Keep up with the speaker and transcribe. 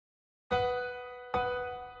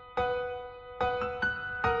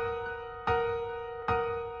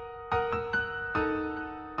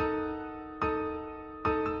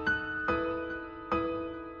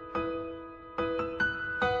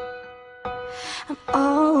I'm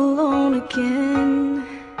all alone again.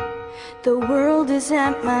 The world is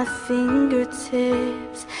at my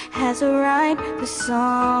fingertips as I write the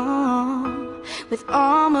song with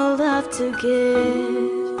all my love to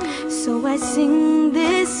give. So I sing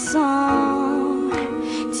this song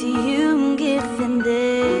to you, giving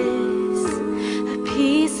this a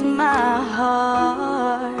piece of my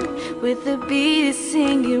heart with a beat to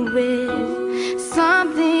sing it with.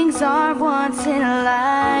 Some things are once in a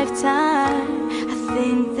lifetime. I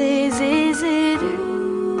think this is it.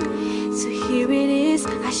 So here it is,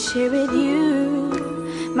 I share with you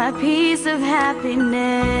my piece of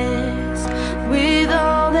happiness with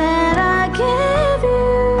all that I give you.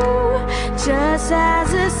 Just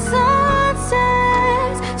as the sun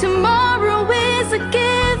says, tomorrow is a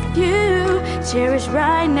gift you cherish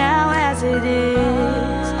right now as it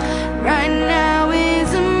is. Right now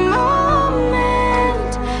is a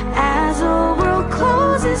moment as the world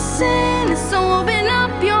closes in. So open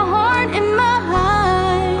up your heart and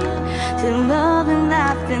mind to love and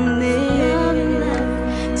laugh and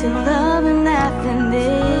live, to love and laugh and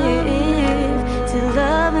live, to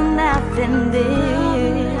love and laugh and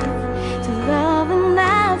live, to love and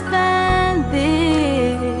laugh and live.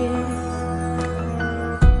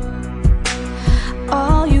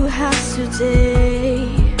 All you have today,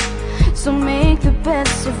 so make the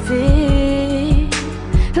best of it.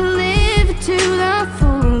 Live it to the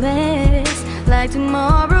fullest, like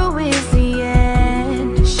tomorrow is the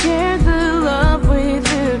end. Share the love with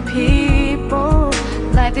the people,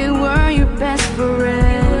 like they were your best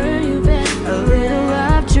friend. A little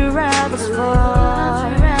love travels far,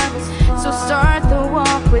 so start the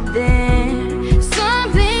walk with them.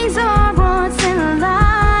 Some things are once in a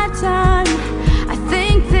lifetime. I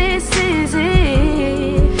think this is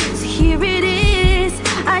it. So here it is,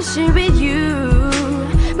 I share with you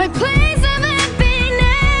my place of happiness.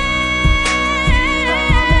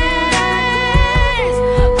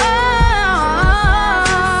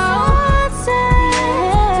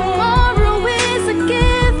 Tomorrow is a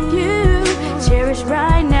gift you cherish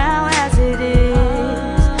right now as it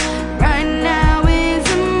is. Right now is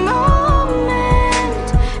a moment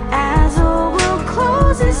as the world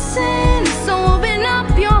closes in. So open up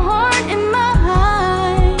your heart and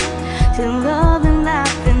mind to love and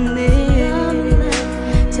laugh and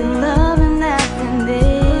live, to love and laugh and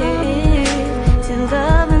live, to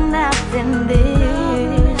love and laugh and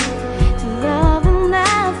live, to love and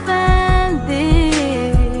laugh and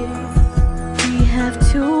live. We have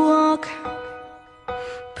to walk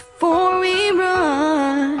before we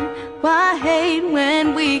run. Why hate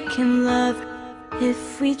when we can love?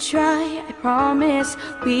 If we try, I promise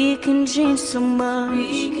we can change so much.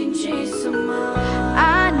 We can change so much.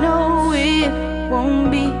 I know it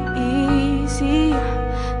won't be easy,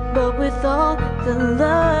 but with all the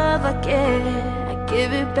love I get, I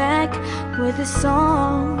give it back with a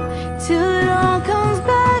song till it all comes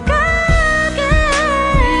back.